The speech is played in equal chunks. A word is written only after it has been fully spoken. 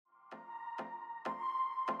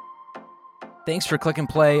Thanks for click and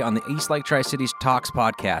play on the East Lake Tri-Cities Talks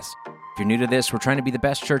podcast. If you're new to this, we're trying to be the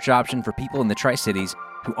best church option for people in the Tri-Cities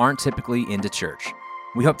who aren't typically into church.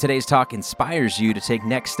 We hope today's talk inspires you to take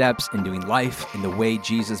next steps in doing life in the way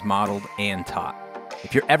Jesus modeled and taught.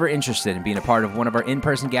 If you're ever interested in being a part of one of our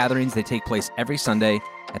in-person gatherings, they take place every Sunday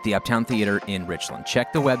at the Uptown Theater in Richland.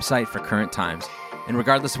 Check the website for current times. And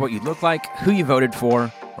regardless of what you look like, who you voted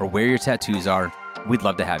for, or where your tattoos are, we'd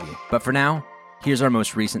love to have you. But for now, here's our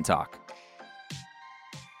most recent talk.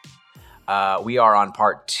 We are on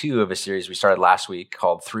part 2 of a series we started last week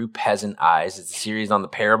called Through Peasant Eyes. It's a series on the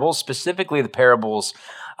parables, specifically the parables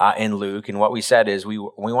in Luke. And what we said is we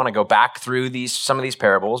want to go back through some of these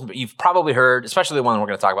parables, but you've probably heard, especially the one we're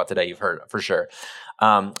going to talk about today, you've heard for sure.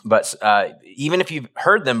 But even if you've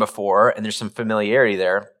heard them before and there's some familiarity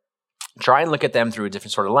there, try and look at them through a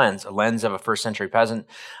different sort of lens, a lens of a first century peasant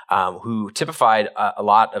who typified a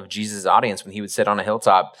lot of Jesus' audience. When he would sit on a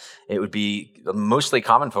hilltop, it would be mostly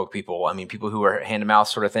common folk people. I mean, people who are hand to mouth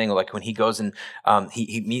sort of thing. Like when he goes and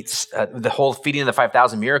he meets the whole feeding of the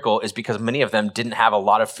 5,000 miracle is because many of them didn't have a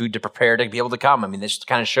lot of food to prepare to be able to come. I mean, this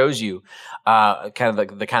kind of shows you kind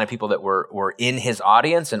of the kind of people that were in his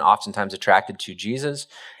audience and oftentimes attracted to Jesus,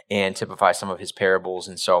 and typify some of his parables.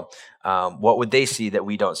 And so what would they see that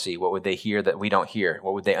we don't see? What would they hear that we don't hear?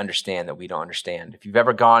 What would they understand that we don't understand? If you've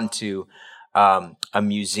ever gone to a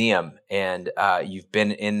museum and you've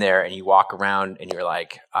been in there and you walk around and you're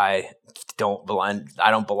like, I don't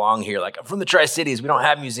belong here. Like, I'm from the Tri-Cities. We don't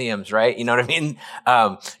have museums, right? You know what I mean?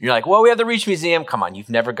 You're like, well, we have the Reach Museum. Come on, you've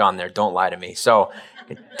never gone there. Don't lie to me. So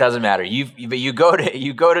it doesn't matter. You go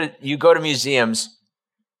to museums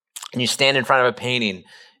and you stand in front of a painting.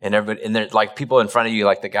 And everybody, and there's like people in front of you,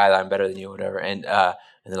 like the guy that I'm better than you, or whatever. And they're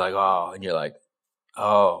like, oh, and you're like,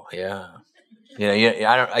 oh, yeah. You know,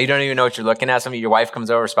 you don't even know what you're looking at. Your wife comes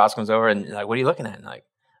over, spouse comes over, and you're like, what are you looking at? And like,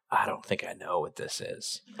 I don't think I know what this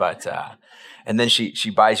is. But, and then she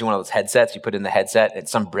buys you one of those headsets. You put in the headset,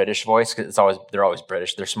 it's some British voice, because they're always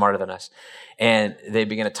British. They're smarter than us. And they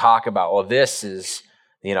begin to talk about, well, this is,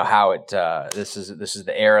 you know, how this is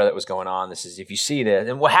the era that was going on. This is, if you see this.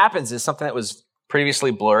 And what happens is something that was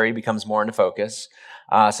previously blurry becomes more into focus.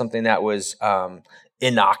 Something that was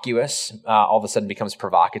innocuous all of a sudden becomes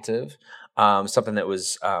provocative. Something that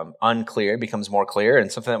was unclear becomes more clear,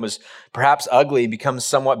 and something that was perhaps ugly becomes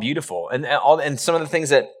somewhat beautiful. And some of the things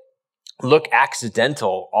that look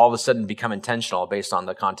accidental all of a sudden become intentional based on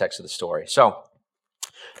the context of the story. So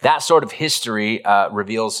that sort of history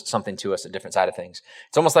reveals something to us, a different side of things.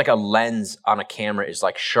 It's almost like a lens on a camera is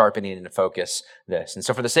like sharpening into focus this. And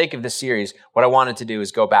so for the sake of this series, what I wanted to do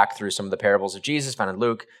is go back through some of the parables of Jesus found in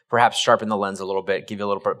Luke, perhaps sharpen the lens a little bit, give you a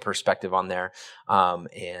little bit of perspective on there.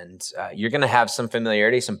 And you're going to have some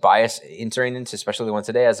familiarity, some bias entering into, especially the one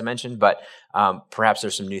today, as I mentioned, but perhaps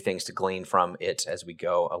there's some new things to glean from it as we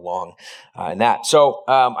go along in that. So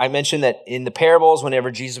I mentioned that in the parables,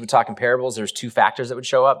 whenever Jesus would talk in parables, there's 2 factors that would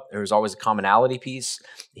show up. There was always a commonality piece.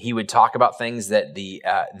 He would talk about things that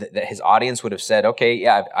that his audience would have said, okay,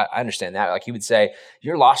 yeah, I understand that. Like he would say,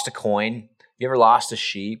 you ever lost a coin? You ever lost a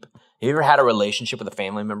sheep? Have you ever had a relationship with a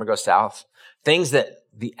family member go south? Things that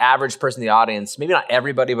the average person in the audience, maybe not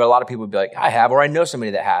everybody, but a lot of people would be like, I have, or I know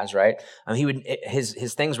somebody that has, right?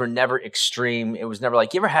 His things were never extreme. It was never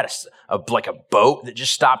like, you ever had a boat that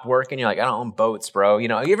just stopped working? You're like, I don't own boats, bro. You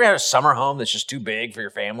know, you ever had a summer home that's just too big for your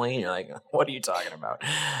family? And you're like, what are you talking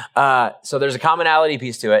about? So there's a commonality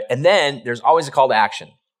piece to it. And then there's always a call to action.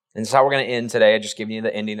 And that's how we're going to end today. I just giving you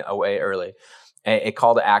the ending away early. A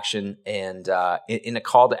call to action, and in a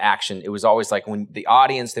call to action, it was always like when the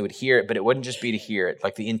audience, they would hear it, but it wouldn't just be to hear it.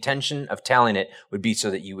 Like the intention of telling it would be so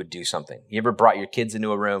that you would do something. You ever brought your kids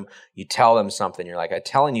into a room, you tell them something, you're like, I'm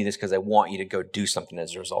telling you this because I want you to go do something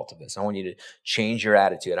as a result of this. I want you to change your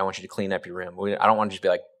attitude. I want you to clean up your room. I don't want to just be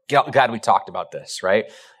like, God, we talked about this,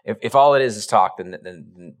 right? If all it is talk,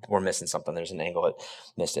 then we're missing something. There's an angle that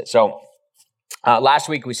missed it. So last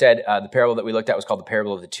week we said the parable that we looked at was called the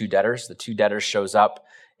parable of the 2 debtors. The 2 debtors shows up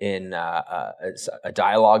in a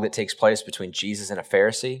dialogue that takes place between Jesus and a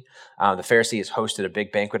Pharisee. The Pharisee has hosted a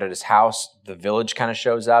big banquet at his house. The village kind of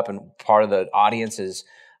shows up, and part of the audience is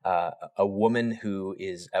a woman who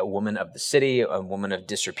is a woman of the city, a woman of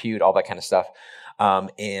disrepute, all that kind of stuff.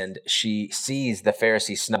 And she sees the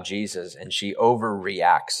Pharisee snub Jesus, and she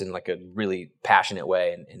overreacts in like a really passionate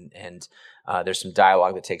way. And there's some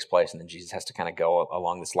dialogue that takes place, and then Jesus has to kind of go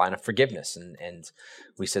along this line of forgiveness. And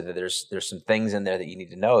we said that there's some things in there that you need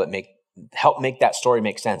to know that make help make that story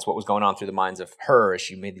make sense. What was going on through the minds of her as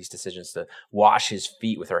she made these decisions to wash his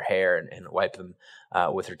feet with her hair and wipe them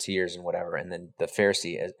with her tears and whatever. And then the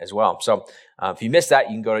Pharisee as well. So if you missed that,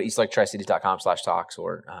 you can go to eastlaketricities.com/talks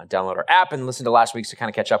or download our app and listen to last week's to kind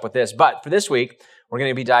of catch up with this. But for this week, we're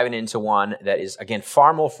going to be diving into one that is, again,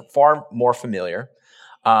 far more familiar,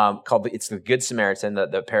 it's the Good Samaritan,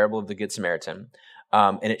 the parable of the Good Samaritan.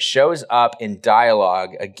 And it shows up in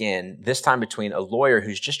dialogue, again, this time between a lawyer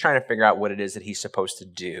who's just trying to figure out what it is that he's supposed to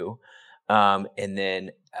do. And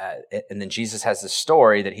then Jesus has this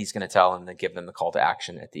story that he's going to tell and then give them the call to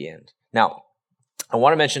action at the end. Now, I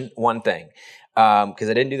want to mention one thing, because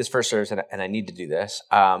I didn't do this first service and I need to do this.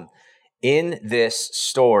 In this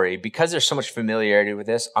story, because there's so much familiarity with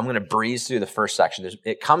this, I'm going to breeze through the first section.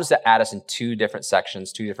 It comes at us in two different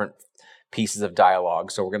sections, two different pieces of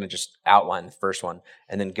dialogue. So we're going to just outline the first one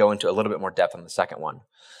and then go into a little bit more depth on the second one.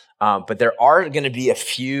 But there are going to be a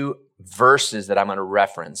few verses that I'm going to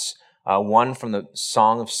reference. One from the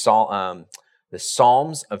the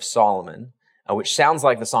Psalms of Solomon, which sounds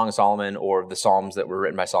like the Song of Solomon or the Psalms that were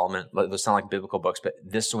written by Solomon. Those sound like biblical books, but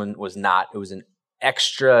this one was not. It was an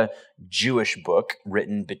extra Jewish book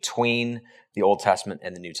written between the Old Testament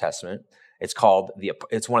and the New Testament. It's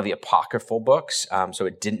one of the apocryphal books, so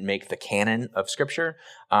it didn't make the canon of Scripture,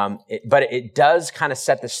 but it does kind of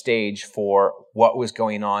set the stage for what was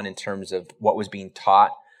going on in terms of what was being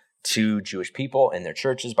taught to Jewish people in their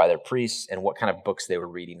churches by their priests and what kind of books they were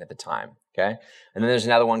reading at the time, okay? And then there's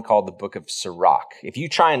another one called the Book of Sirach. If you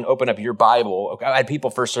try and open up your Bible, I had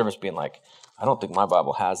people first service being like, I don't think my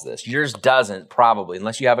Bible has this. Yours doesn't, probably,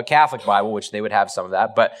 unless you have a Catholic Bible, which they would have some of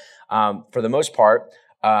that. But for the most part,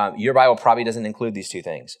 your Bible probably doesn't include these two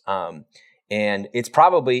things. And it's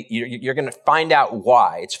probably, you're going to find out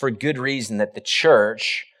why. It's for good reason that the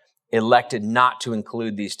church elected not to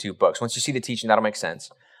include these two books. Once you see the teaching, that'll make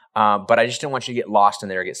sense. But I just don't want you to get lost in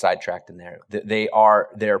there or get sidetracked in there.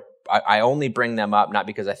 I only bring them up, not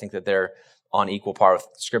because I think that they're on equal par with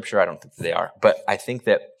Scripture. I don't think that they are. But I think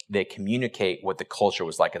that they communicate what the culture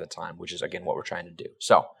was like at the time, which is, again, what we're trying to do.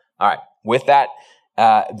 So, all right. With that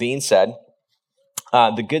being said,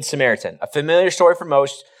 the Good Samaritan, a familiar story for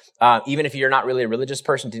most. Even if you're not really a religious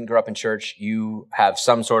person, didn't grow up in church, you have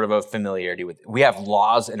some sort of a familiarity with it. We have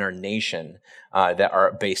laws in our nation that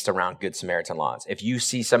are based around Good Samaritan laws. If you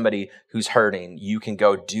see somebody who's hurting, you can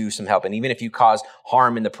go do some help. And even if you cause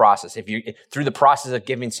harm in the process, through the process of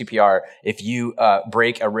giving CPR, if you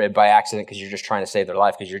break a rib by accident because you're just trying to save their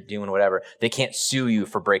life because you're doing whatever, they can't sue you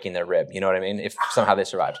for breaking their rib. You know what I mean? If somehow they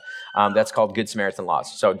survived. That's called Good Samaritan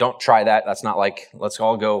laws. So don't try that. That's not like, let's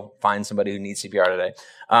all go find somebody who needs CPR today.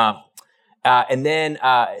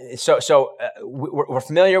 We're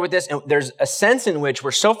familiar with this, and there's a sense in which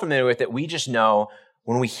we're so familiar with it, we just know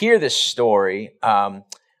when we hear this story,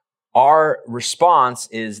 our response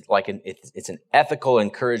is like it's an ethical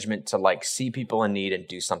encouragement to like see people in need and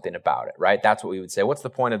do something about it, right? That's what we would say. What's the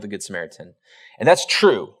point of the Good Samaritan? And that's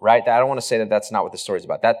true, right? I don't want to say that that's not what the story's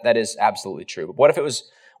about. That is absolutely true. But what if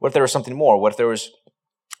there was something more? What if there was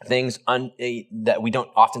things that we don't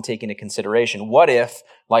often take into consideration? What if,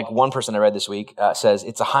 like one person I read this week says,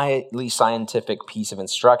 it's a highly scientific piece of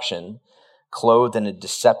instruction clothed in a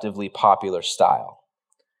deceptively popular style.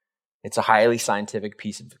 It's a highly scientific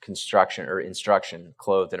piece of instruction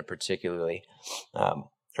clothed in a particularly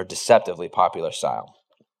or deceptively popular style.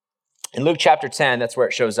 In Luke chapter 10, that's where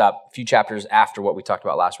it shows up, a few chapters after what we talked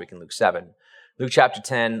about last week in Luke 7. Luke chapter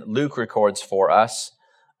 10, Luke records for us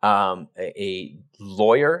a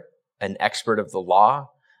lawyer, an expert of the law,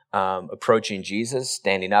 approaching Jesus,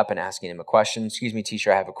 standing up and asking him a question. Excuse me,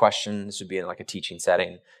 teacher, I have a question. This would be in like a teaching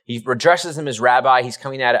setting. He addresses him as rabbi. He's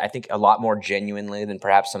coming at it, I think, a lot more genuinely than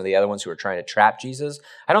perhaps some of the other ones who were trying to trap Jesus.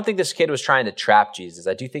 I don't think this kid was trying to trap Jesus.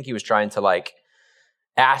 I do think he was trying to like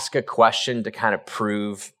ask a question to kind of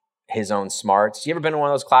prove his own smarts. You ever been in one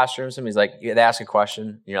of those classrooms and he's like, they ask a question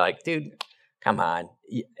and you're like, dude, come on.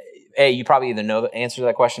 You probably either know the answer to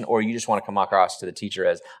that question or you just want to come across to the teacher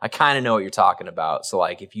as, I kind of know what you're talking about. So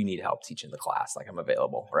like, if you need help teaching the class, like I'm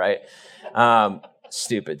available, right?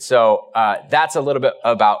 Stupid. So that's a little bit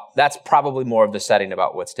about, that's probably more of the setting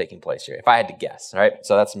about what's taking place here, if I had to guess, right?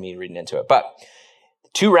 So that's me reading into it. But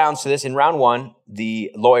 2 rounds to this. In round 1,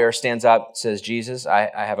 the lawyer stands up, says, Jesus, I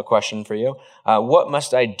have a question for you. What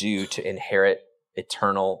must I do to inherit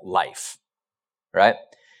eternal life? Right?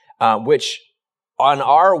 Which on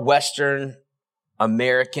our Western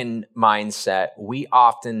American mindset, we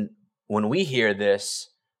often, when we hear this,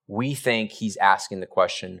 we think he's asking the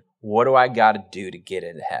question, what do I got to do to get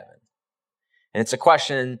into heaven? And it's a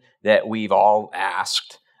question that we've all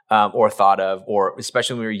asked or thought of, or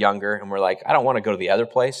especially when we were younger and we're like, I don't want to go to the other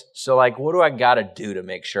place. So like, what do I got to do to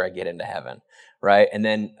make sure I get into heaven? Right. And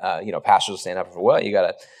then, pastors will stand up for, well, you got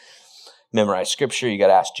to memorize scripture. You got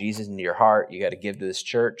to ask Jesus into your heart. You got to give to this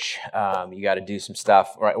church. You got to do some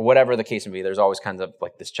stuff, right? Whatever the case may be, there's always kinds of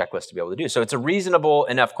like this checklist to be able to do. So it's a reasonable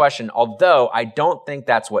enough question, although I don't think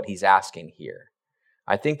that's what he's asking here.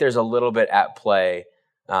 I think there's a little bit at play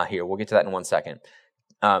here. We'll get to that in 1 second.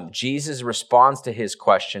 Jesus responds to his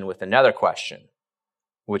question with another question,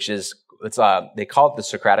 which is, they call it the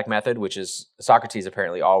Socratic method, which is Socrates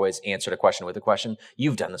apparently always answered a question with a question.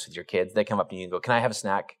 You've done this with your kids. They come up to you and go, can I have a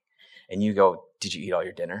snack? And you go, did you eat all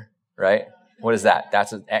your dinner? Right? What is that?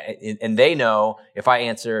 And they know if I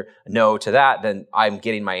answer no to that, then I'm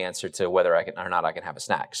getting my answer to whether I can or not I can have a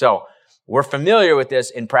snack. So we're familiar with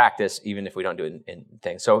this in practice, even if we don't do it in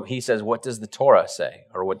things. So he says, what does the Torah say?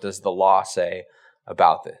 Or what does the law say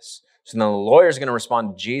about this? So then the lawyer is going to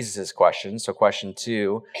respond to Jesus' question. So question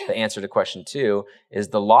 2, the answer to question 2 is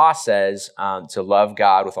the law says to love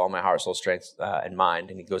God with all my heart, soul, strength, and mind.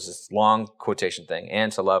 And he goes this long quotation thing,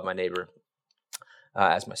 and to love my neighbor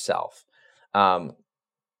as myself.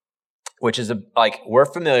 Which is we're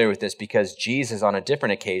familiar with this because Jesus on a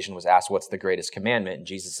different occasion was asked, what's the greatest commandment? And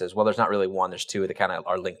Jesus says, well, there's not really one, there's 2 that kind of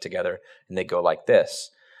are linked together, and they go like this.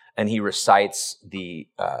 And he recites the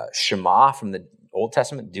Shema from the Old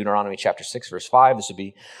Testament, Deuteronomy chapter 6, verse 5. This would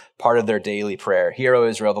be part of their daily prayer. Hear, O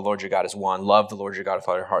Israel, the Lord your God is one. Love the Lord your God with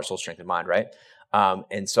all your heart, soul, strength, and mind, right?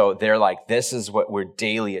 And so they're like, this is what we're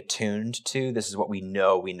daily attuned to. This is what we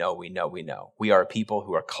know. We are a people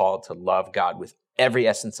who are called to love God with every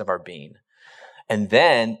essence of our being. And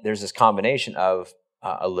then there's this combination of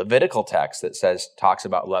a Levitical text that talks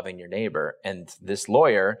about loving your neighbor. And this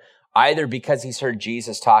lawyer, either because he's heard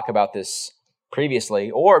Jesus talk about this previously,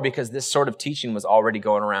 or because this sort of teaching was already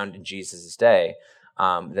going around in Jesus' day,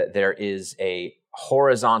 that there is a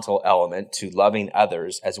horizontal element to loving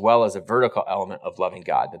others as well as a vertical element of loving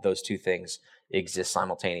God, that those 2 things exist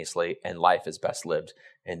simultaneously, and life is best lived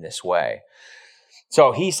in this way.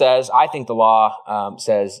 So he says, I think the law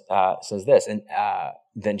says this, and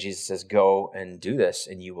then Jesus says, go and do this,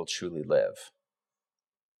 and you will truly live.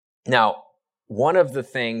 Now, one of the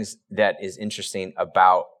things that is interesting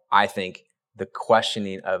about, I think, the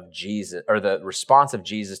questioning of Jesus, or the response of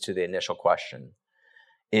Jesus to the initial question,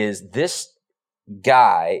 is this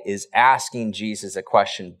guy is asking Jesus a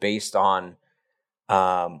question based on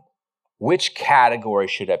which category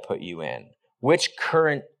should I put you in? Which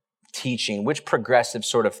current teaching, which progressive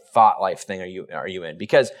sort of thought life thing are you in?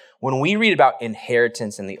 Because when we read about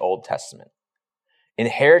inheritance in the Old Testament,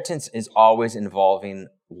 inheritance is always involving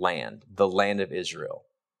land, the land of Israel.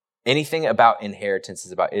 Anything about inheritance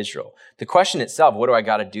is about Israel. The question itself, what do I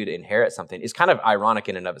got to do to inherit something, is kind of ironic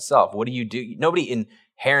in and of itself. What do you do? Nobody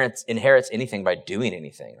inherits anything by doing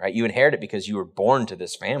anything, right? You inherit it because you were born to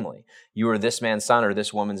this family. You were this man's son or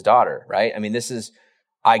this woman's daughter, right? I mean,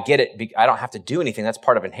 I get it. I don't have to do anything. That's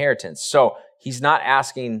part of inheritance. So he's not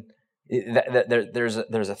asking, there's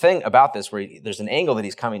a thing about this where there's an angle that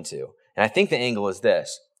he's coming to. And I think the angle is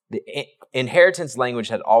this. The inheritance language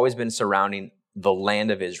had always been surrounding the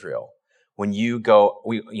land of Israel. When you go,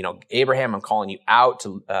 Abraham, I'm calling you out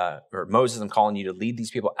to, or Moses, I'm calling you to lead these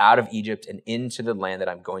people out of Egypt and into the land that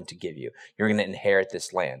I'm going to give you. You're going to inherit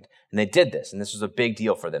this land. And they did this, and this was a big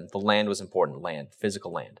deal for them. The land was important,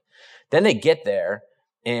 physical land. Then they get there,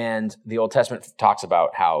 and the Old Testament talks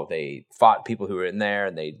about how they fought people who were in there,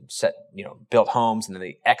 and they built homes, and then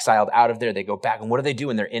they exiled out of there. They go back, and what do they do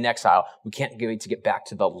when they're in exile? We can't wait to get back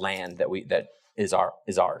to the land that is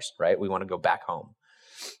ours, right? We want to go back home.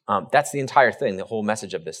 That's the entire thing, the whole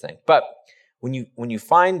message of this thing. But when you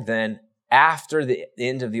find then after the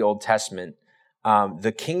end of the Old Testament,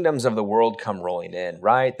 the kingdoms of the world come rolling in,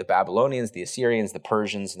 right? The Babylonians, the Assyrians, the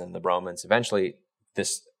Persians, and then the Romans. Eventually,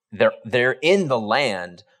 they're in the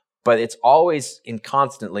land, but it's always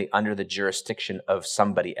constantly under the jurisdiction of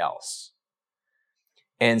somebody else.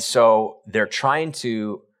 And so they're trying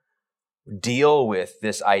to deal with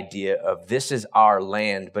this idea of this is our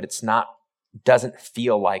land, but doesn't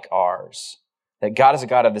feel like ours. That God is a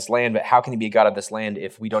God of this land, but how can he be a God of this land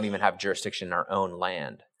if we don't even have jurisdiction in our own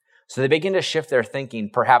land? So they begin to shift their thinking.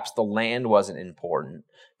 Perhaps the land wasn't important.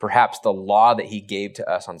 Perhaps the law that he gave to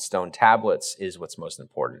us on stone tablets is what's most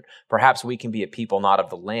important. Perhaps we can be a people not of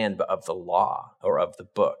the land, but of the law or of the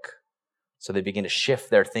book. So they begin to shift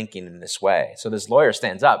their thinking in this way. So this lawyer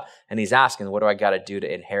stands up and he's asking, what do I got to do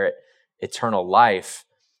to inherit eternal life?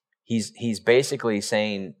 He's basically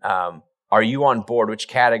saying, are you on board? Which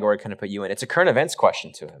category can I put you in? It's a current events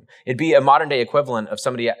question to him. It'd be a modern day equivalent of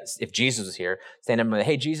somebody, if Jesus was here, standing up and,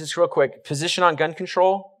 hey, Jesus, real quick, position on gun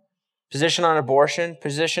control. Position on abortion?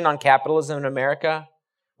 Position on capitalism in America?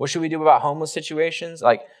 What should we do about homeless situations?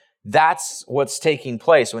 Like, that's what's taking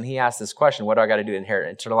place when he asks this question, what do I got to do to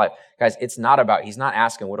inherit eternal life? Guys, he's not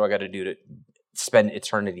asking, what do I got to do to spend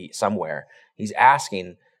eternity somewhere? He's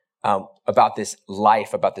asking about this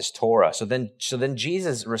life, about this Torah. So then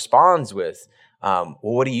Jesus responds with, how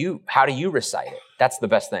do you recite it? That's the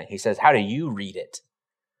best thing. He says, how do you read it?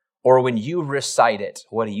 Or when you recite it,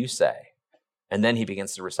 what do you say? And then he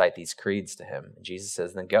begins to recite these creeds to him. And Jesus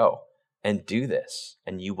says, then go and do this,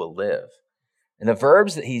 and you will live. And the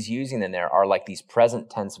verbs that he's using in there are like these present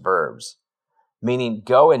tense verbs, meaning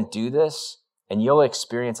go and do this, and you'll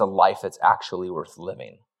experience a life that's actually worth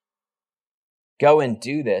living. Go and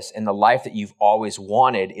do this, and the life that you've always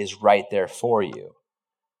wanted is right there for you.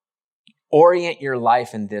 Orient your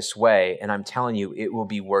life in this way, and I'm telling you, it will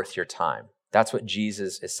be worth your time. That's what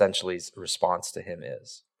Jesus essentially's response to him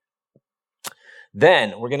is.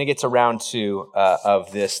 Then we're going to get to round 2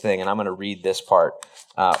 of this thing, and I'm going to read this part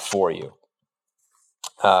for you.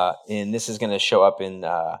 And this is going to show up in...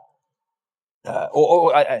 I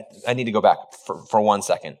need to go back for 1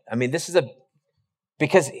 second. I mean,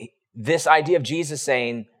 because this idea of Jesus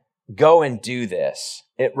saying, go and do this,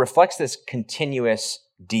 it reflects this continuous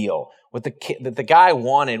deal. What the guy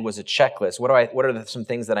wanted was a checklist. What are some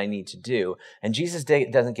things that I need to do? And Jesus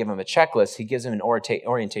doesn't give him a checklist. He gives him an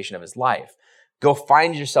orientation of his life. Go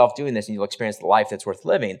find yourself doing this, and you'll experience the life that's worth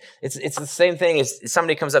living. It's the same thing as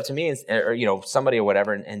somebody comes up to me, or somebody or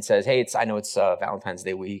whatever, and says, "Hey, I know it's Valentine's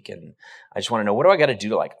Day week, and I just want to know, what do I got to do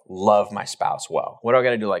to like love my spouse well? What do I got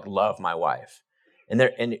to do to like love my wife?" And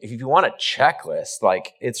if you want a checklist,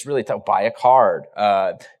 like it's really tough. Buy a card,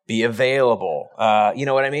 be available. You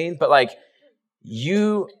know what I mean? But like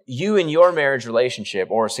you in your marriage relationship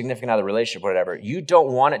or significant other relationship, whatever, you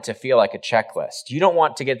don't want it to feel like a checklist. You don't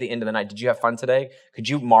want to get at the end of the night, did you have fun today? Could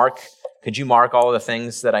you mark all of the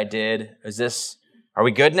things that I did? Are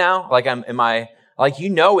we good now? Like,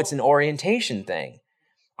 it's an orientation thing.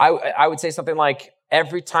 I would say something like,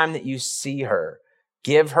 every time that you see her,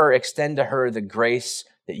 extend to her the grace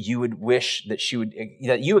that you would wish that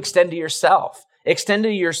that you extend to yourself. Extend to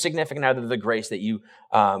your significant other the grace that you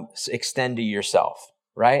extend to yourself,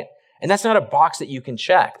 right? And that's not a box that you can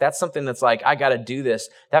check. That's something that's like, I got to do this.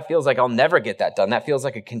 That feels like I'll never get that done. That feels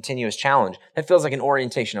like a continuous challenge. That feels like an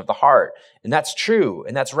orientation of the heart. And that's true,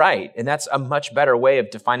 and that's right. And that's a much better way of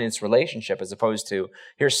defining this relationship, as opposed to,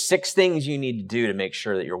 here's 6 things you need to do to make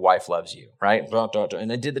sure that your wife loves you, right?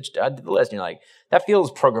 And I did the list, and you're like, that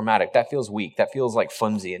feels programmatic. That feels weak. That feels like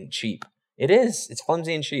flimsy and cheap. It is. It's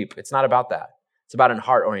flimsy and cheap. It's not about that. It's about a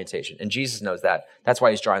heart orientation. And Jesus knows that. That's why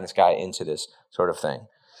he's drawing this guy into this sort of thing.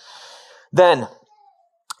 Then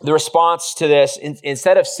the response to this,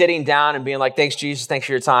 instead of sitting down and being like, thanks, Jesus, thanks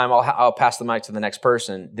for your time, I'll pass the mic to the next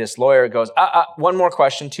person, this lawyer goes, one more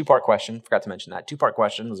question, 2-part question. Forgot to mention that. 2-part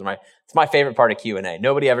question. It's my favorite part of Q&A.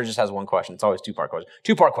 Nobody ever just has one question. It's always 2-part question.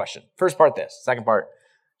 2-part question. First part this. Second part,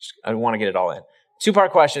 I want to get it all in.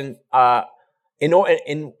 2-part question.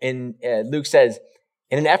 Luke says,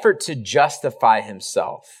 in an effort to justify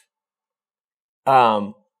himself,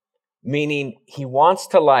 meaning he wants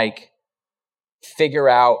to figure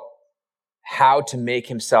out how to make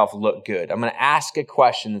himself look good. I'm going to ask a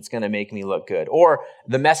question that's going to make me look good. Or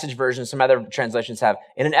the Message version, some other translations have,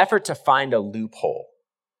 in an effort to find a loophole.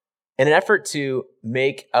 In an effort to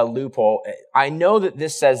make a loophole, I know that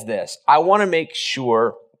this says this. I want to make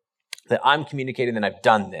sure that I'm communicating that I've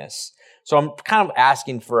done this. So I'm kind of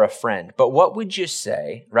asking for a friend. But what would you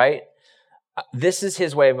say, right? This is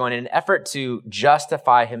his way of going. In an effort to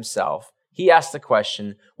justify himself, he asked the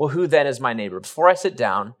question, well, who then is my neighbor? Before I sit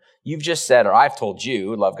down, you've just said, or I've told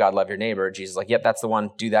you, love God, love your neighbor. Jesus is like, yep, that's the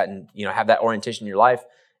one. Do that and have that orientation in your life,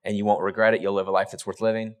 and you won't regret it. You'll live a life that's worth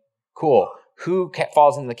living. Cool. Who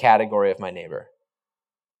falls into the category of my neighbor?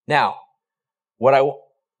 Now, what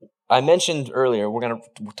I mentioned earlier, we're going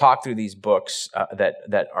to talk through these books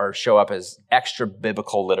that show up as extra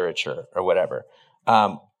biblical literature or whatever.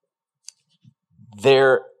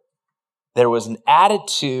 There was an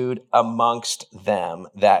attitude amongst them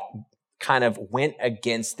that kind of went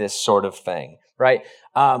against this sort of thing, right?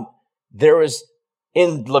 There was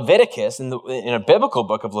in Leviticus, in a biblical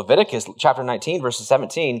book of Leviticus, chapter 19, verses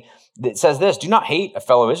 17, it says this: do not hate a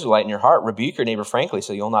fellow Israelite in your heart. Rebuke your neighbor frankly,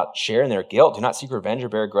 so you'll not share in their guilt. Do not seek revenge or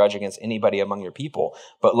bear a grudge against anybody among your people,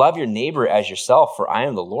 but love your neighbor as yourself, for I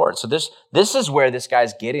am the Lord. So this is where this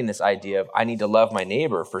guy's getting this idea of, I need to love my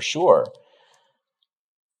neighbor for sure.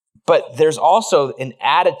 But there's also an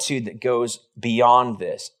attitude that goes beyond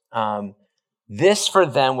this. This for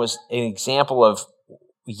them was an example of,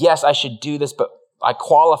 yes, I should do this, but I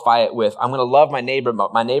qualify it with, I'm going to love my neighbor,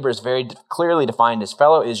 but my neighbor is very clearly defined as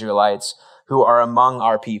fellow Israelites who are among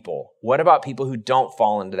our people. What about people who don't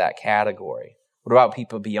fall into that category? What about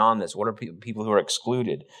people beyond this? What are people who are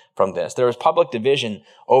excluded from this? There was public division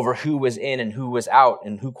over who was in and who was out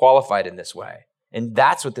and who qualified in this way. And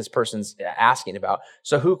that's what this person's asking about.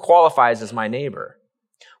 So who qualifies as my neighbor?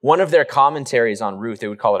 One of their commentaries on Ruth, they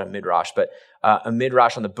would call it a midrash, but a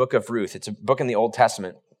midrash on the book of Ruth. It's a book in the Old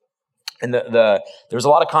Testament. And there's a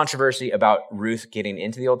lot of controversy about Ruth getting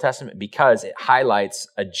into the Old Testament because it highlights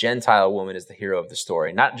a Gentile woman as the hero of the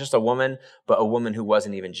story. Not just a woman, but a woman who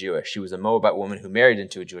wasn't even Jewish. She was a Moabite woman who married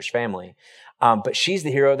into a Jewish family. But she's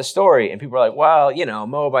the hero of the story. And people are like, well,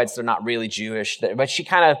 Moabites, they're not really Jewish. But she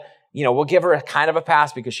kind of, we'll give her a kind of a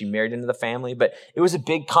pass because she married into the family. But it was a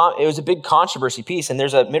big controversy piece. And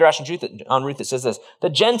there's a midrash on Ruth that says this: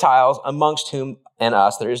 the Gentiles amongst whom and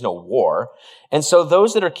us there is no war. And so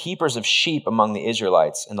those that are keepers of sheep among the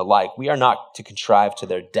Israelites and the like, we are not to contrive to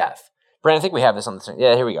their death. Brandon, I think we have this on the screen.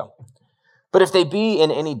 Yeah, here we go. But if they be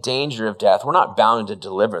in any danger of death, we're not bound to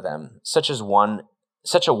deliver them. Such a one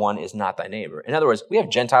is not thy neighbor. In other words, we have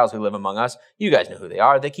Gentiles who live among us. You guys know who they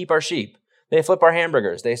are. They keep our sheep. They flip our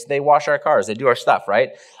hamburgers. They wash our cars. They do our stuff, right?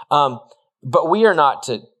 But we are not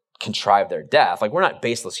to contrive their death. Like, we're not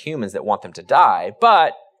baseless humans that want them to die.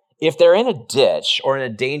 But if they're in a ditch or in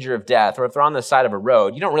a danger of death, or if they're on the side of a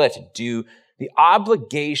road, you don't really have to do, the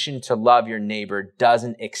obligation to love your neighbor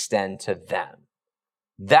doesn't extend to them.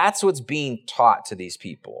 That's what's being taught to these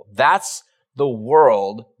people. That's the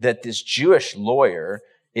world that this Jewish lawyer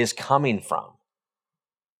is coming from.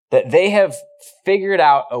 That they have figured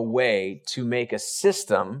out a way to make a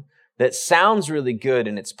system that sounds really good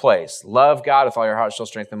in its place. Love God with all your heart, soul,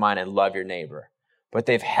 strength, and mind, and love your neighbor. But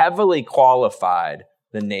they've heavily qualified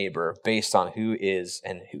the neighbor based on who is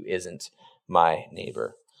and who isn't my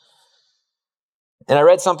neighbor. And I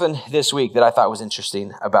read something this week that I thought was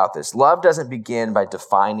interesting about this. Love doesn't begin by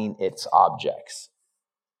defining its objects.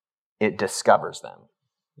 It discovers them.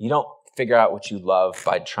 You don't figure out what you love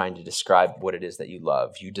by trying to describe what it is that you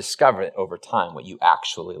love. You discover it over time, what you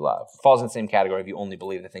actually love. It falls in the same category if you only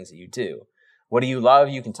believe the things that you do. What do you love?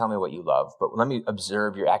 You can tell me what you love, but let me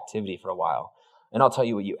observe your activity for a while, and I'll tell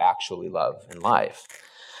you what you actually love in life.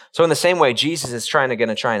 So in the same way, Jesus is going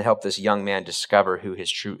to try and help this young man discover who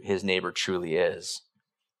his neighbor truly is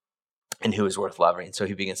and who is worth loving. So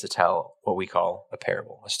he begins to tell what we call a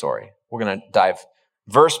parable, a story. We're going to dive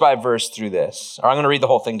verse by verse through this. Or I'm going to read the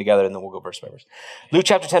whole thing together and then we'll go verse by verse. Luke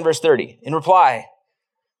chapter 10, verse 30. In reply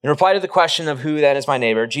to the question of who then is my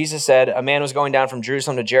neighbor, Jesus said, a man was going down from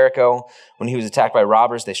Jerusalem to Jericho. When he was attacked by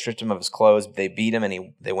robbers, they stripped him of his clothes. They beat him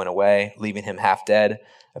and they went away, leaving him half dead.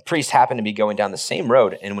 A priest happened to be going down the same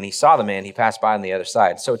road, and when he saw the man, he passed by on the other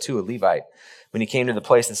side. So too a Levite, when he came to the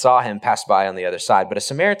place and saw him, passed by on the other side. But a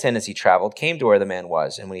Samaritan, as he traveled, came to where the man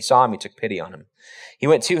was, and when he saw him, he took pity on him. He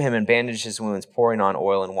went to him and bandaged his wounds, pouring on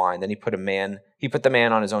oil and wine. Then he put the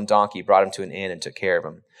man on his own donkey, brought him to an inn, and took care of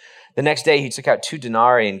him. The next day he took out 2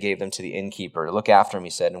 denarii and gave them to the innkeeper. Look after him, he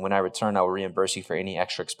said, and when I return, I will reimburse you for any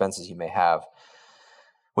extra expenses you may have.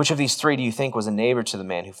 Which of these 3 do you think was a neighbor to the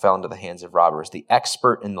man who fell into the hands of robbers? The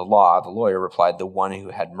expert in the law, the lawyer, replied, the one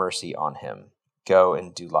who had mercy on him. Go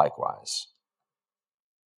and do likewise.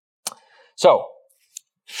 So,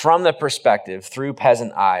 from the perspective, through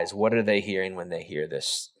peasant eyes, what are they hearing when they hear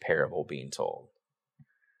this parable being told?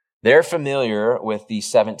 They're familiar with the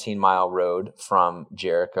 17-mile road from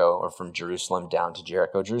Jericho, or from Jerusalem down to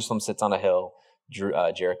Jericho. Jerusalem sits on a hill.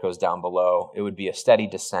 Jericho's down below. It would be a steady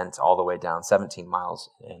descent all the way down 17 miles,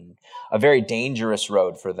 and a very dangerous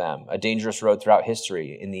road for them, a dangerous road throughout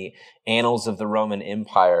history. In the annals of the Roman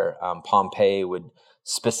Empire, Pompey would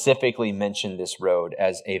specifically mention this road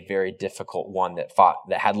as a very difficult one that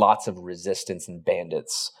had lots of resistance and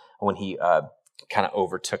bandits when he kind of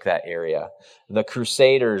overtook that area. The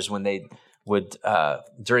Crusaders, when they would,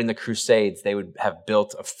 during the Crusades, they would have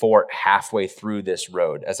built a fort halfway through this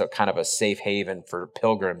road as a kind of a safe haven for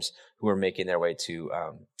pilgrims who were making their way to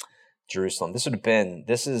Jerusalem. This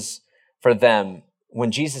is for them, when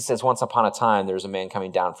Jesus says, once upon a time, there was a man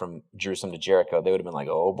coming down from Jerusalem to Jericho, they would have been like,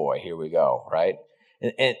 oh boy, here we go, right?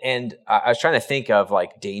 And I was trying to think of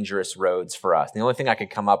like dangerous roads for us. The only thing I could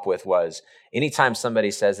come up with was anytime somebody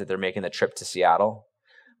says that they're making the trip to Seattle,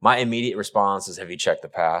 my immediate response is, have you checked the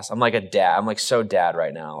pass? I'm like a dad. I'm like so dad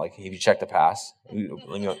right now. Like, have you checked the pass? You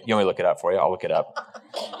want me to look it up for you? I'll look it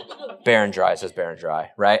up. Barren Dry says Barren Dry,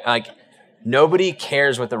 right? Like, nobody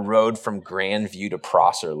cares what the road from Grandview to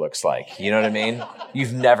Prosser looks like. You know what I mean?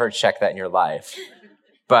 You've never checked that in your life.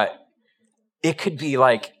 But it could be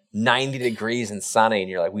like 90 degrees and sunny, and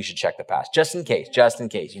you're like, we should check the pass. Just in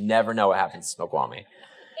case. You never know what happens in Snoqualmie.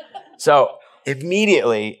 So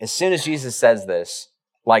immediately, as soon as Jesus says this,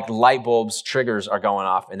 like light bulbs, triggers are going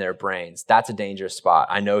off in their brains. That's a dangerous spot.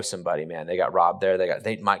 I know somebody, man. They got robbed there.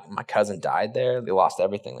 My cousin died there. They lost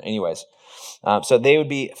everything. Anyways, so they would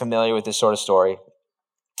be familiar with this sort of story.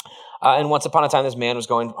 And once upon a time, this man was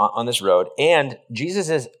going on this road, and Jesus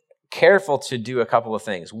is careful to do a couple of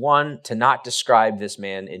things. One, to not describe this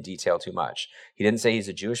man in detail too much. He didn't say he's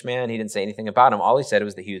a Jewish man. He didn't say anything about him. All he said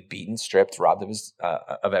was that he was beaten, stripped, robbed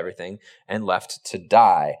of everything, and left to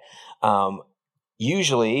die.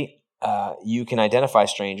 Usually, you can identify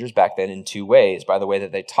strangers back then in two ways, by the way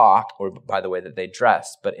that they talk or by the way that they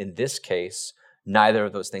dress. But in this case, neither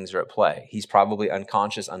of those things are at play. He's probably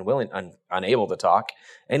unconscious, unwilling, unable to talk,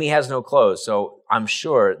 and he has no clothes. So I'm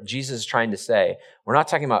sure Jesus is trying to say, we're not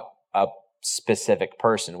talking about a specific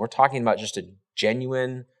person. We're talking about just a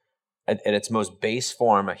genuine, at its most base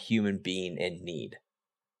form, a human being in need.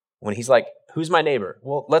 When he's like, who's my neighbor?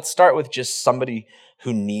 Well, let's start with just somebody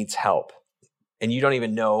who needs help. And you don't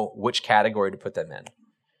even know which category to put them in.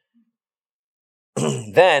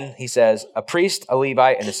 Then he says, a priest, a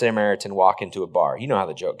Levite, and a Samaritan walk into a bar. You know how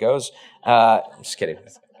the joke goes. I'm just kidding.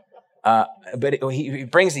 But he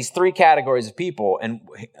brings these three categories of people. And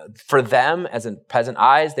for them, as in peasant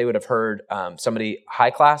eyes, they would have heard somebody high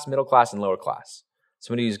class, middle class, and lower class.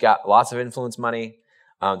 Somebody who's got lots of influence money.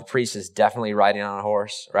 The priest is definitely riding on a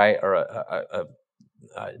horse, right? Or a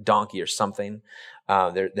donkey or something.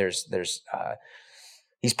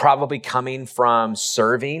 He's probably coming from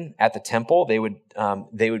serving at the temple. They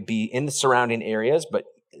would be in the surrounding areas, but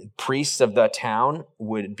priests of the town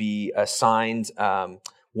would be assigned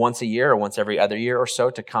once a year or once every other year or so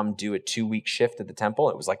to come do a 2-week shift at the temple.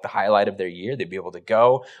 It was like the highlight of their year. They'd be able to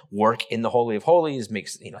go work in the Holy of Holies, make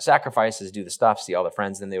sacrifices, do the stuff, see all the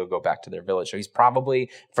friends, then they would go back to their village. So he's probably,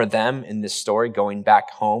 for them in this story, going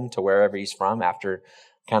back home to wherever he's from after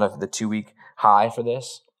kind of the 2-week high for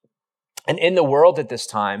this. And in the world at this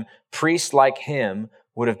time, priests like him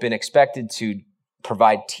would have been expected to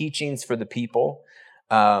provide teachings for the people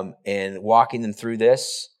and walking them through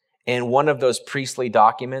this. And one of those priestly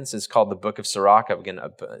documents is called the Book of Sirach. Again,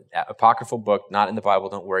 an apocryphal book, not in the Bible,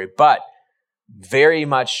 don't worry, but very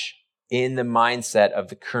much in the mindset of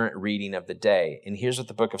the current reading of the day. And here's what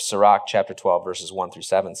the Book of Sirach, chapter 12, verses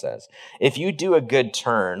 1-7 says. If you do a good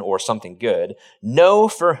turn or something good, know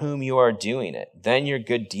for whom you are doing it. Then your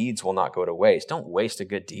good deeds will not go to waste. Don't waste a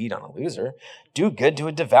good deed on a loser. Do good to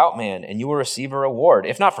a devout man, and you will receive a reward.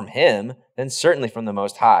 If not from him, then certainly from the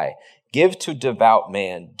Most High. Give to devout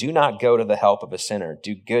man. Do not go to the help of a sinner.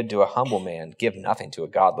 Do good to a humble man. Give nothing to a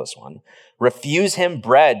godless one. Refuse him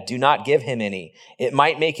bread. Do not give him any. It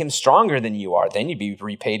might make him stronger than you are. Then you'd be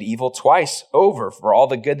repaid evil twice over for all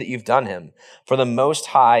the good that you've done him. For the Most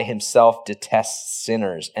High himself detests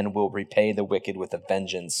sinners and will repay the wicked with a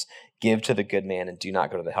vengeance. Give to the good man and do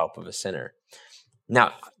not go to the help of a sinner.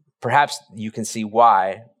 Now, perhaps you can see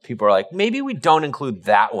why people are like, maybe we don't include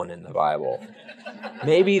that one in the Bible.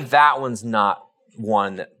 Maybe that one's not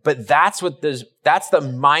one, but that's the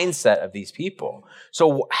mindset of these people.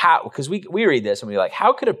 So how, because we read this and we're like,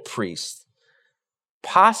 how could a priest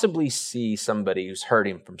possibly see somebody who's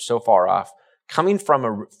hurting from so far off, coming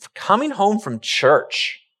home from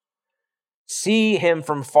church, see him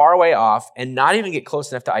from far away off and not even get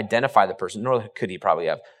close enough to identify the person, nor could he probably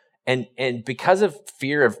have. And because of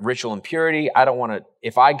fear of ritual impurity, I don't want to,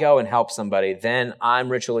 if I go and help somebody, then I'm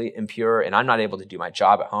ritually impure and I'm not able to do my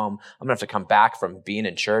job at home. I'm going to have to come back from being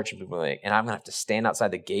in church and I'm going to have to stand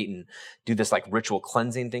outside the gate and do this like ritual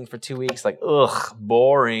cleansing thing for 2 weeks. Like, ugh,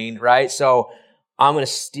 boring, right? So I'm going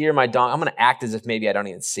to steer my donkey. I'm going to act as if maybe I don't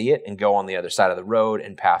even see it and go on the other side of the road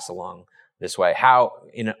and pass along this way. How,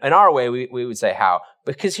 in our way, we would say how,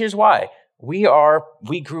 because here's why. We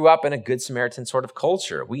grew up in a Good Samaritan sort of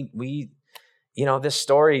culture. This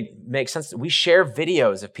story makes sense. We share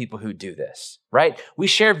videos of people who do this, right? We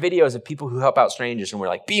share videos of people who help out strangers and we're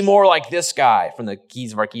like, be more like this guy from the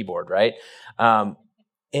keys of our keyboard, right? And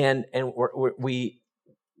we're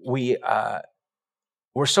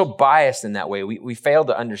so biased in that way. We fail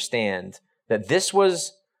to understand that this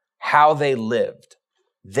was how they lived.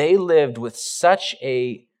 They lived with such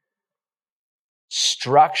a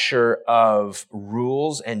structure of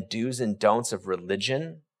rules and do's and don'ts of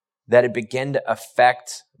religion that it began to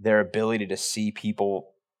affect their ability to see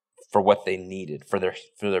people for what they needed, for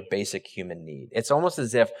their basic human need. It's almost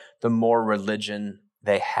as if the more religion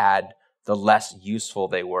they had, the less useful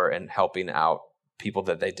they were in helping out people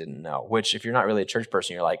that they didn't know, which if you're not really a church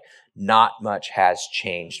person, you're like, not much has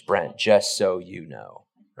changed, Brent, just so you know,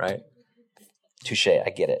 right? touche, I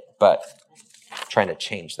get it. But trying to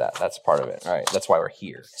change that. That's part of it. All right, that's why we're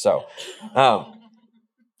here. So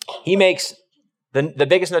he makes, the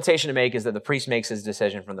biggest notation to make is that the priest makes his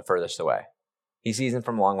decision from the furthest away. He sees him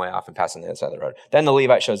from a long way off and passing the other side of the road. Then the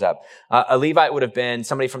Levite shows up. A Levite would have been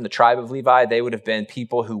somebody from the tribe of Levi. They would have been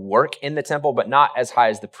people who work in the temple, but not as high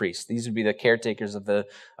as the priests. These would be the caretakers of the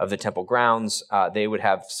temple grounds. They would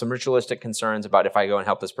have some ritualistic concerns about, if I go and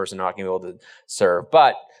help this person, I'm not going to be able to serve.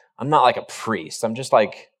 But I'm not like a priest. I'm just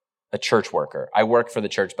like a church worker. I work for the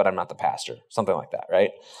church, but I'm not the pastor. Something like that, right?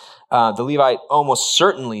 The Levite almost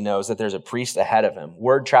certainly knows that there's a priest ahead of him.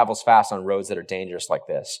 Word travels fast on roads that are dangerous like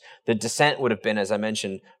this. The descent would have been, as I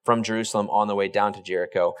mentioned, from Jerusalem on the way down to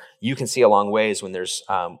Jericho. You can see a long ways when there's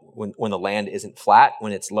when the land isn't flat.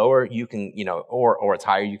 When it's lower, you can, or it's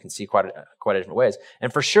higher, you can see quite a different ways.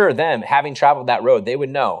 And for sure, them having traveled that road, they would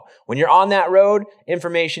know when you're on that road,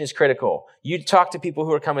 information is critical. You talk to people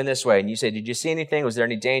who are coming this way, and you say, "Did you see anything? Was there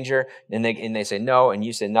any danger?" And they say no, and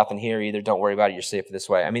you say, "Nothing here either. Don't worry about it. You're safe this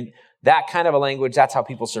way." I mean, that kind of a language, that's how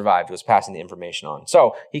people survived, was passing the information on.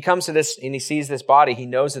 So he comes to this and he sees this body. He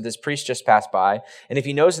knows that this priest just passed by. And if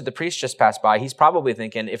he knows that the priest just passed by, he's probably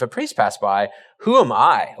thinking, if a priest passed by, who am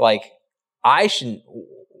I? Like, I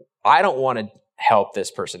don't want to help this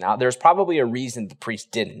person out. There's probably a reason the priest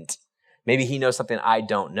didn't. Maybe he knows something I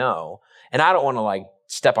don't know. And I don't want to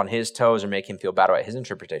step on his toes or make him feel bad about his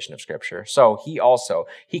interpretation of scripture. So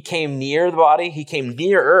he came near the body. He came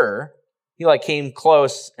nearer. He came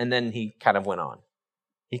close, and then he kind of went on.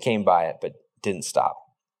 He came by it, but didn't stop.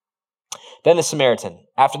 Then the Samaritan.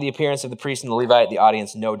 After the appearance of the priest and the Levite, the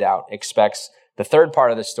audience no doubt expects the third part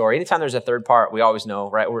of the story. Anytime there's a third part, we always know,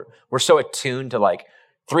 right? We're so attuned to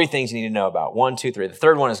three things you need to know about. 1, 2, 3. The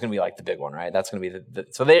third one is going to be the big one, right? That's going to be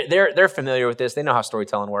so they're familiar with this. They know how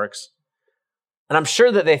storytelling works. And I'm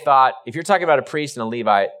sure that they thought, if you're talking about a priest and a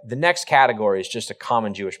Levite, the next category is just a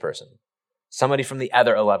common Jewish person, somebody from the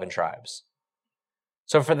other 11 tribes.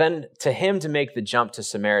 So for him to make the jump to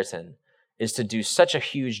Samaritan is to do such a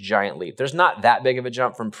huge, giant leap. There's not that big of a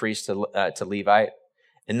jump from priest to Levite,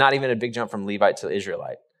 and not even a big jump from Levite to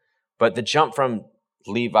Israelite. But the jump from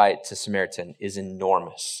Levite to Samaritan is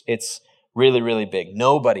enormous. It's really, really big.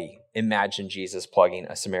 Nobody imagined Jesus plugging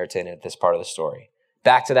a Samaritan at this part of the story.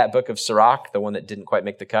 Back to that book of Sirach, the one that didn't quite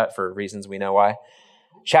make the cut for reasons we know why.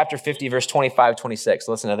 Chapter 50, verse 25, 26.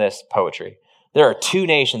 Listen to this poetry. There are 2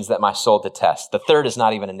 nations that my soul detests. The third is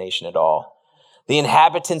not even a nation at all. The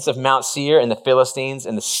inhabitants of Mount Seir and the Philistines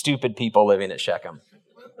and the stupid people living at Shechem.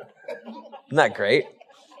 Isn't that great?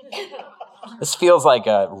 This feels like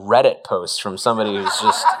a Reddit post from somebody who's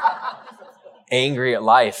just angry at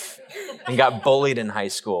life and got bullied in high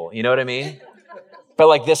school. You know what I mean?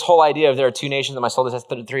 But this whole idea of there are 2 nations that my soul detests,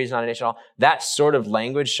 the 3 is not a nation at all. That sort of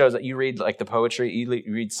language shows that you read the poetry, you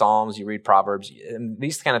read Psalms, you read Proverbs, and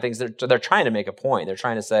these kind of things. They're trying to make a point. They're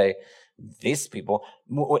trying to say these people.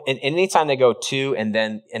 And anytime they go 2 and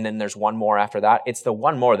then there's one more after that, it's the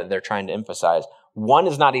one more that they're trying to emphasize. One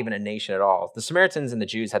is not even a nation at all. The Samaritans and the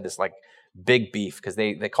Jews had this big beef because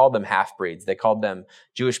they called them half-breeds. They called them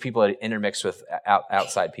Jewish people that intermixed with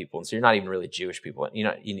outside people. And so you're not even really Jewish people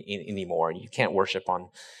anymore. You can't worship on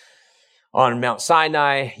Mount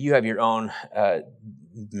Sinai. You have your own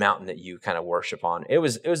mountain that you kind of worship on. It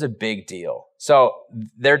was a big deal. So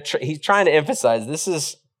he's trying to emphasize this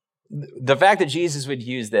is the fact that Jesus would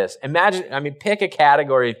use this. Imagine, pick a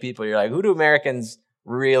category of people. You're like, who do Americans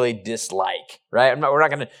really dislike, right?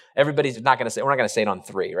 Everybody's not going to say, we're not going to say it on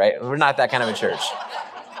 3, right? We're not that kind of a church.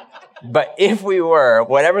 But if we were,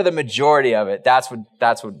 whatever the majority of it, that's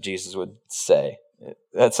what Jesus would say.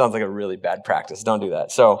 That sounds like a really bad practice. Don't do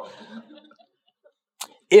that. So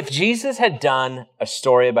if Jesus had done a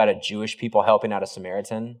story about a Jewish people helping out a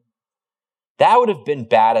Samaritan, that would have been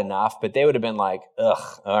bad enough, but they would have been like,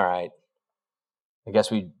 ugh, all right. I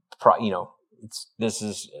guess this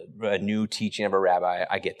is a new teaching of a rabbi.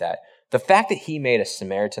 I get that. The fact that he made a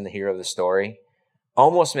Samaritan the hero of the story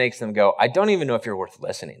almost makes them go, I don't even know if you're worth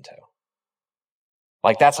listening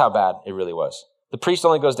to. That's how bad it really was. The priest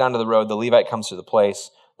only goes down to the road. The Levite comes to the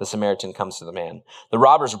place. The Samaritan comes to the man. The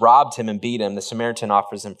robbers robbed him and beat him. The Samaritan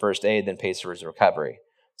offers him first aid, then pays for his recovery.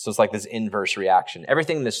 So it's this inverse reaction.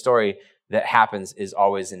 Everything in this story that happens is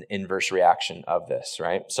always an inverse reaction of this,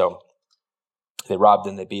 right? So they robbed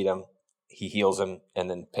him, they beat him. He heals him and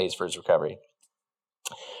then pays for his recovery.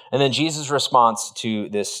 And then Jesus' response to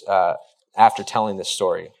this, after telling this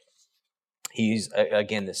story, he's,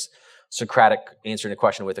 again, this Socratic answering a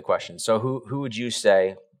question with a question. So who would you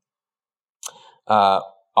say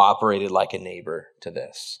operated like a neighbor to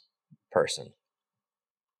this person?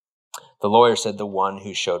 The lawyer said the one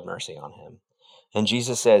who showed mercy on him. And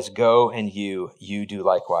Jesus says, go and you do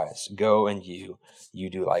likewise. Go and you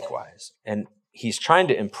do likewise. And he's trying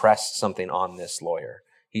to impress something on this lawyer.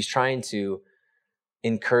 He's trying to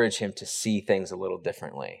encourage him to see things a little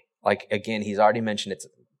differently. Like, again, he's already mentioned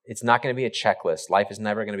it's not going to be a checklist. Life is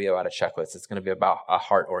never going to be about a checklist. It's going to be about a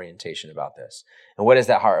heart orientation about this. And what is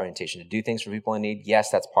that heart orientation? To do things for people in need? Yes,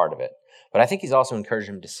 that's part of it. But I think he's also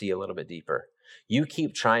encouraging him to see a little bit deeper. You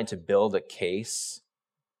keep trying to build a case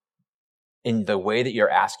in the way that you're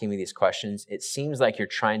asking me these questions. It seems like you're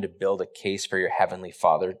trying to build a case for your heavenly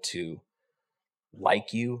Father to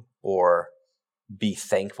like you or be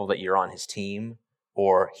thankful that you're on his team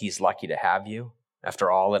or he's lucky to have you after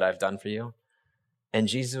all that I've done for you. And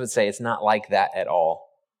Jesus would say, it's not like that at all.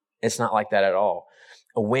 It's not like that at all.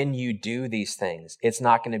 When you do these things, it's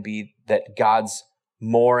not going to be that God's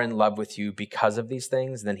more in love with you because of these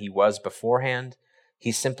things than he was beforehand.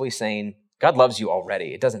 He's simply saying, God loves you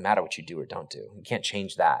already. It doesn't matter what you do or don't do. You can't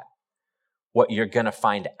change that. What you're going to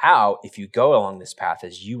find out if you go along this path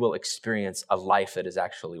is you will experience a life that is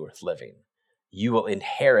actually worth living. You will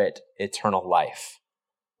inherit eternal life,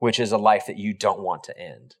 which is a life that you don't want to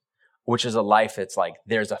end, which is a life that's like,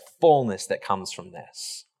 there's a fullness that comes from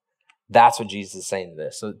this. That's what Jesus is saying to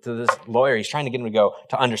this. So to this lawyer, he's trying to get him to go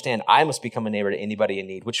to understand, I must become a neighbor to anybody in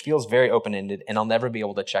need, which feels very open-ended, and I'll never be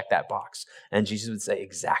able to check that box. And Jesus would say,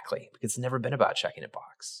 exactly, because it's never been about checking a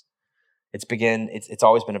box. It's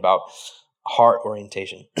always been about heart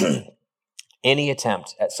orientation. Any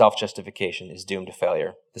attempt at self-justification is doomed to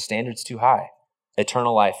failure. The standard's too high.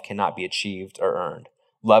 Eternal life cannot be achieved or earned.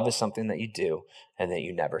 Love is something that you do and that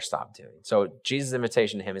you never stop doing. So Jesus'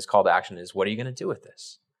 invitation to him, his call to action is, what are you going to do with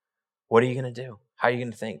this? What are you going to do? How are you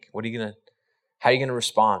going to think? How are you going to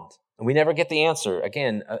respond? And we never get the answer.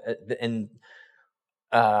 Again,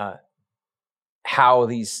 how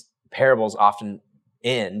these parables often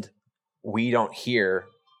end, we don't hear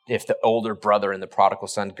if the older brother and the prodigal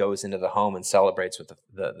son goes into the home and celebrates with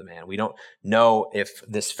the man. We don't know if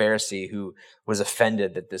this Pharisee who was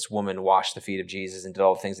offended that this woman washed the feet of Jesus and did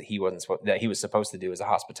all the things that he was supposed to do as a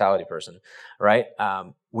hospitality person, right?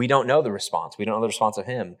 We don't know the response. We don't know the response of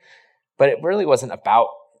him. But it really wasn't about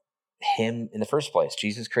him in the first place.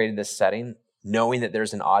 Jesus created this setting knowing that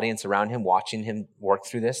there's an audience around him watching him work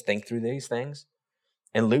through this, think through these things.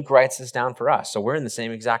 And Luke writes this down for us. So we're in the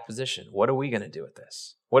same exact position. What are we going to do with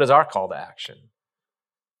this? What is our call to action?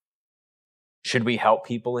 Should we help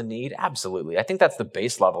people in need? Absolutely. I think that's the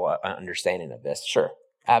base level understanding of this. Sure,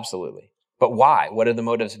 absolutely. But why? What are the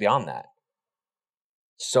motives beyond that?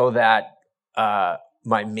 So that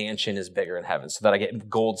my mansion is bigger in heaven, so that I get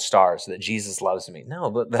gold stars, so that Jesus loves me.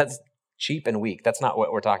 No, that's cheap and weak. That's not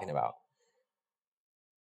what we're talking about.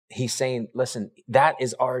 He's saying, listen, that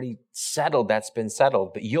is already settled. That's been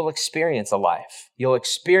settled, but you'll experience a life. You'll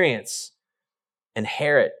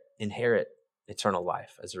inherit eternal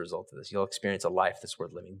life as a result of this. You'll experience a life that's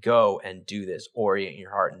worth living. Go and do this. Orient your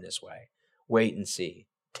heart in this way. Wait and see.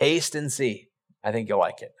 Taste and see. I think you'll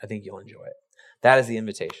like it. I think you'll enjoy it. That is the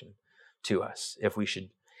invitation to us, if we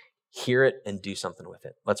should hear it and do something with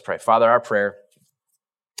it. Let's pray. Father, our prayer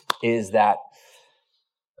is that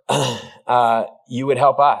you would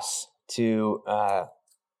help us to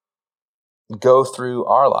go through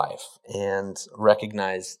our life and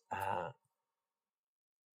recognize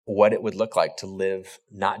what it would look like to live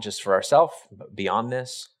not just for ourselves, but beyond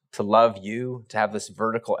this, to love you, to have this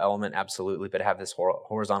vertical element, absolutely, but have this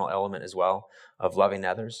horizontal element as well of loving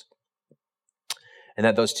others. And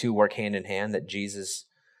that those two work hand in hand, that Jesus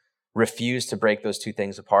refused to break those two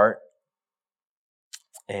things apart.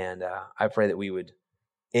 And I pray that we would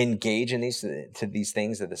engage in these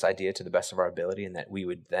things, that this idea to the best of our ability, and that we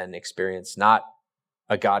would then experience not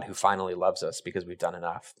a God who finally loves us because we've done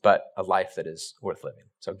enough, but a life that is worth living.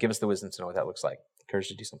 So give us the wisdom to know what that looks like. Encourage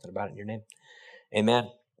to do something about it in your name. Amen.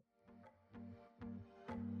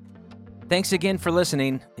 Thanks again for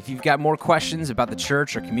listening. If you've got more questions about the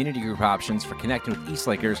church or community group options for connecting with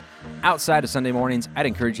Eastlakers outside of Sunday mornings, I'd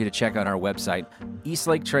encourage you to check out our website,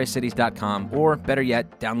 eastlaketricities.com, or better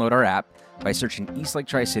yet, download our app by searching Eastlake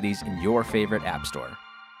Tri-Cities in your favorite app store.